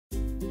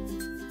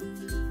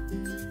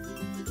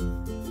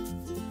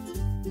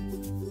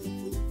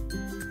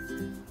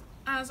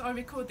as I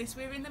record this,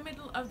 we're in the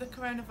middle of the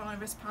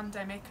coronavirus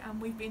pandemic and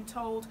we've been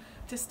told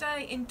to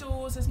stay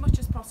indoors as much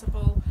as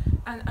possible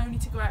and only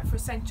to go out for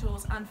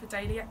essentials and for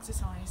daily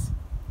exercise.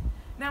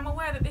 Now, I'm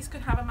aware that this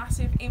could have a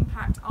massive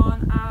impact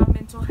on our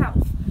mental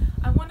health,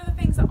 and one of the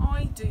things that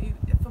I do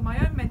for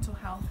my own mental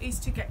health is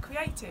to get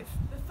creative.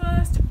 The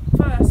first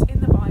verse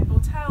in the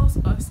Bible tells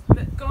us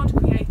that God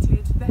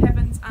created the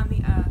heavens and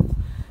the earth.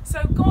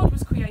 So God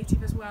was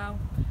creative as well.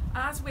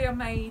 As we are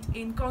made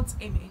in God's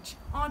image,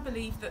 I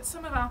believe that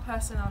some of our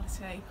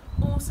personality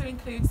also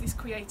includes this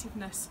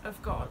creativeness of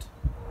God.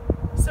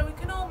 So we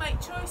can all make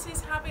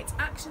choices, habits,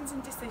 actions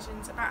and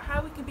decisions about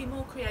how we can be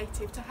more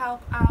creative to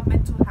help our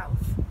mental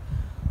health.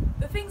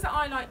 The things that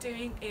I like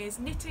doing is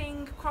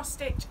knitting, cross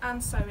stitch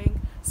and sewing.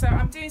 So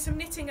I'm doing some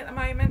knitting at the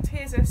moment.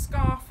 Here's a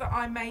scarf that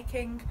I'm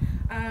making.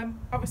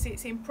 Obviously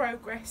it's in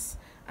progress,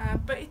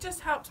 but it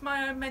just helps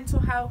my own mental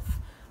health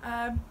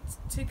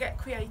to get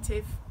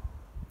creative.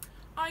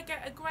 I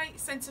get a great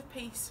sense of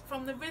peace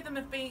from the rhythm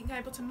of being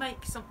able to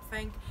make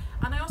something,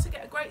 and I also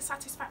get a great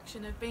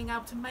satisfaction of being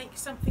able to make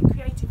something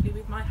creatively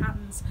with my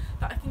hands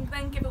that I can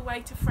then give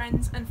away to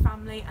friends and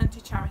family and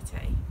to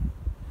charity.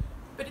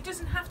 But it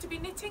doesn't have to be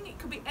knitting, it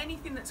could be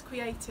anything that's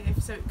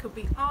creative. So it could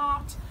be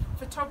art,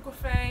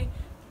 photography,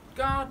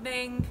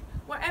 gardening,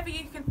 whatever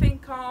you can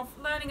think of,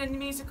 learning a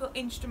musical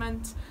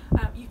instrument,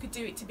 you could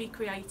do it to be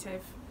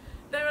creative.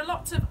 There are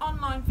lots of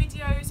online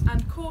videos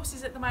and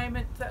courses at the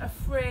moment that are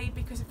free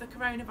because of the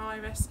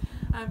coronavirus,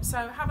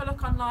 so have a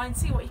look online,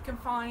 see what you can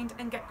find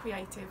and get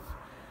creative.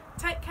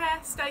 Take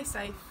care, stay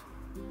safe.